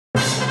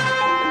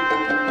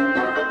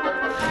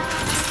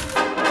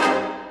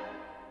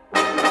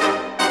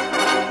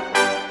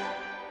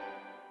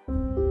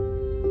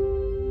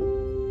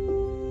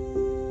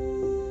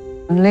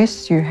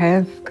Unless you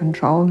have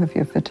control of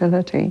your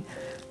fertility,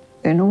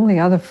 then all the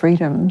other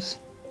freedoms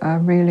are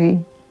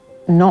really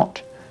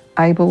not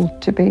able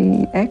to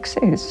be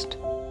accessed.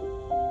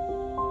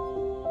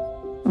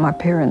 My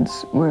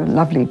parents were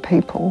lovely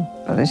people,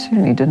 but they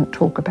certainly didn't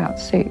talk about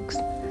sex.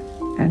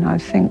 And I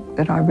think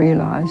that I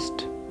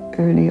realised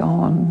early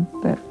on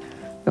that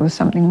there was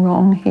something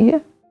wrong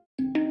here.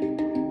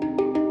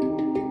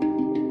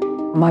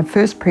 My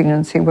first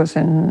pregnancy was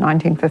in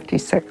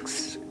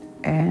 1956,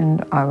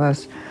 and I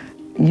was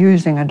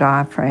using a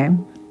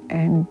diaphragm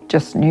and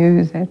just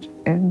knew that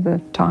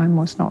the time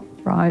was not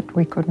right.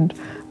 We couldn't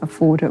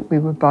afford it. We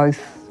were both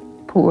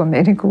poor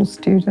medical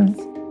students.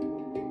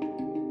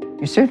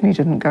 You certainly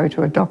didn't go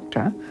to a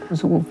doctor. It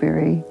was all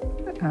very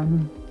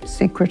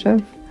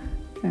secretive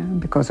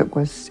because it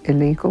was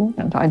illegal.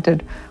 And I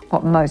did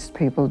what most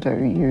people do.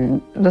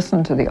 You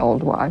listen to the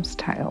old wives'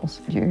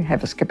 tales. You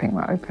have a skipping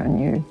rope and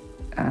you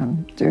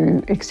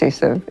do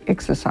excessive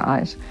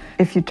exercise.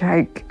 If you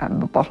take a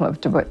bottle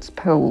of DeWitt's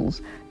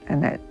pills,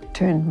 and that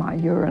turned my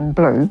urine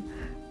blue,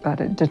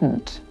 but it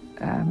didn't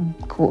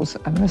cause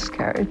a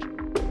miscarriage.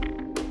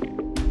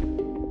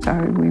 So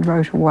we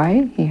wrote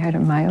away. He had a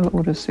mail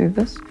order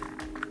service,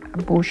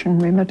 abortion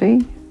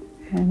remedy,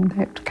 and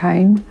that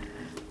came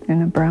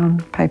in a brown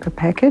paper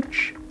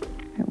package.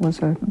 It was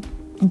a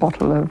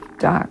bottle of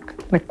dark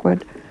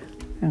liquid,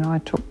 and I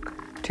took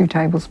 2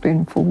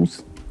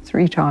 tablespoonfuls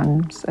 3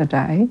 times a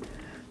day.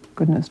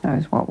 Goodness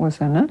knows what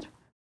was in it.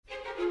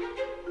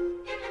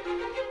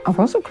 I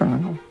was a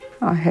criminal.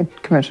 I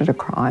had committed a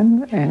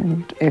crime,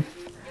 and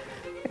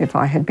if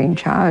I had been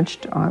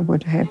charged, I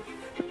would have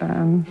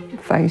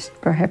faced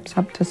perhaps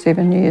up to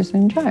 7 years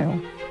in jail.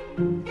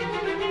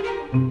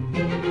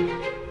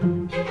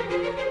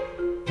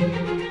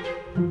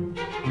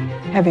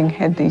 Having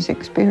had these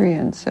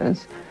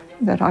experiences,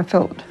 that I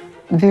felt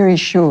very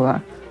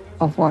sure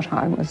of what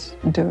I was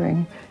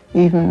doing,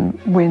 even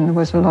when there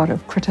was a lot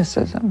of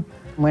criticism.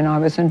 When I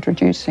was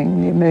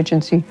introducing the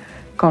emergency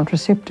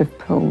contraceptive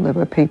pill, there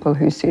were people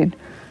who said,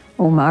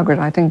 "Oh, Margaret,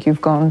 I think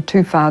you've gone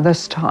too far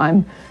this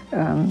time.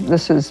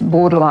 This is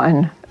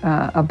borderline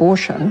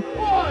abortion."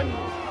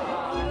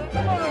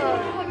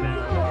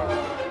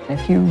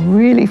 If you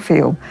really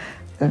feel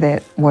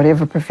that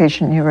whatever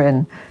profession you're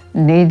in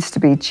needs to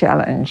be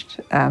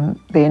challenged,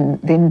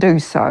 then do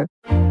so.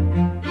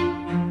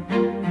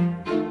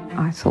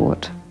 I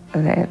thought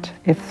that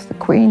if the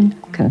Queen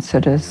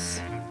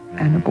considers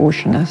an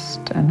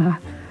abortionist and a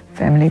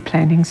family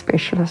planning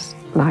specialist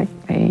like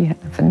me, a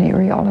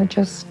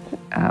venereologist,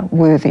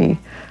 worthy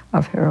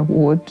of her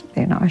award,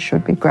 then I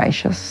should be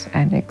gracious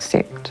and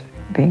accept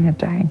being a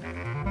Dane.